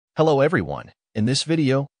Hello everyone. In this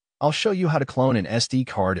video, I'll show you how to clone an SD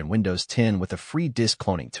card in Windows 10 with a free disk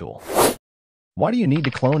cloning tool. Why do you need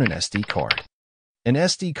to clone an SD card? An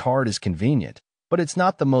SD card is convenient, but it's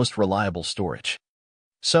not the most reliable storage.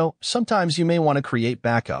 So, sometimes you may want to create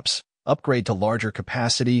backups, upgrade to larger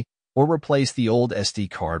capacity, or replace the old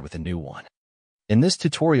SD card with a new one. In this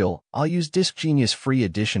tutorial, I'll use DiskGenius Free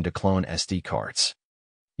Edition to clone SD cards.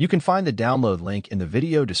 You can find the download link in the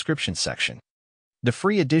video description section. The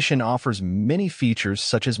free edition offers many features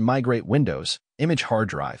such as migrate Windows, image hard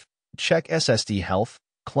drive, check SSD health,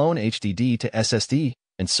 clone HDD to SSD,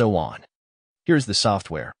 and so on. Here's the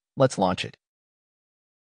software. Let's launch it.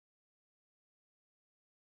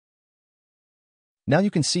 Now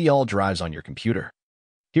you can see all drives on your computer.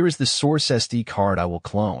 Here is the source SD card I will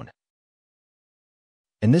clone.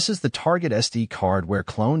 And this is the target SD card where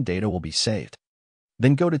cloned data will be saved.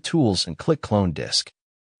 Then go to Tools and click Clone Disk.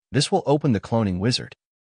 This will open the cloning wizard.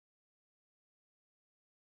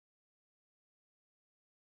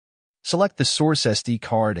 Select the source SD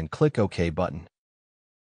card and click OK button.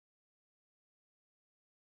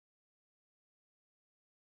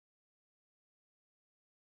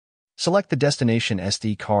 Select the destination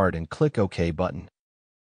SD card and click OK button.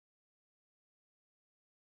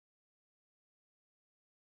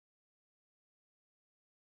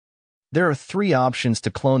 There are 3 options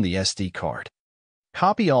to clone the SD card.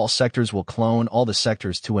 Copy all sectors will clone all the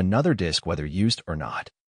sectors to another disk whether used or not.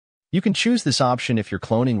 You can choose this option if you're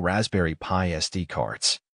cloning Raspberry Pi SD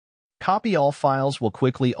cards. Copy all files will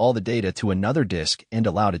quickly all the data to another disk and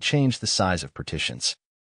allow to change the size of partitions.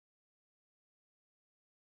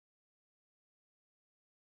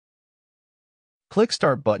 Click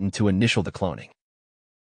Start button to initial the cloning.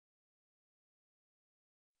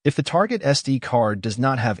 If the target SD card does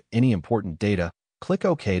not have any important data, click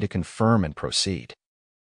OK to confirm and proceed.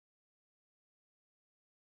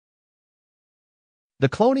 The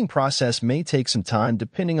cloning process may take some time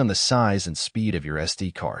depending on the size and speed of your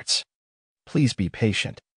SD cards. Please be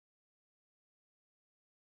patient.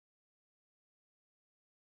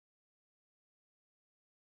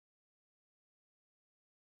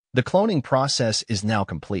 The cloning process is now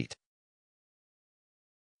complete.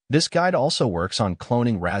 This guide also works on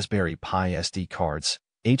cloning Raspberry Pi SD cards,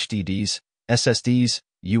 HDDs, SSDs,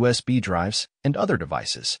 USB drives, and other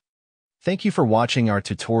devices. Thank you for watching our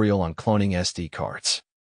tutorial on cloning SD cards.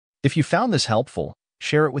 If you found this helpful,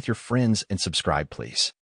 share it with your friends and subscribe please.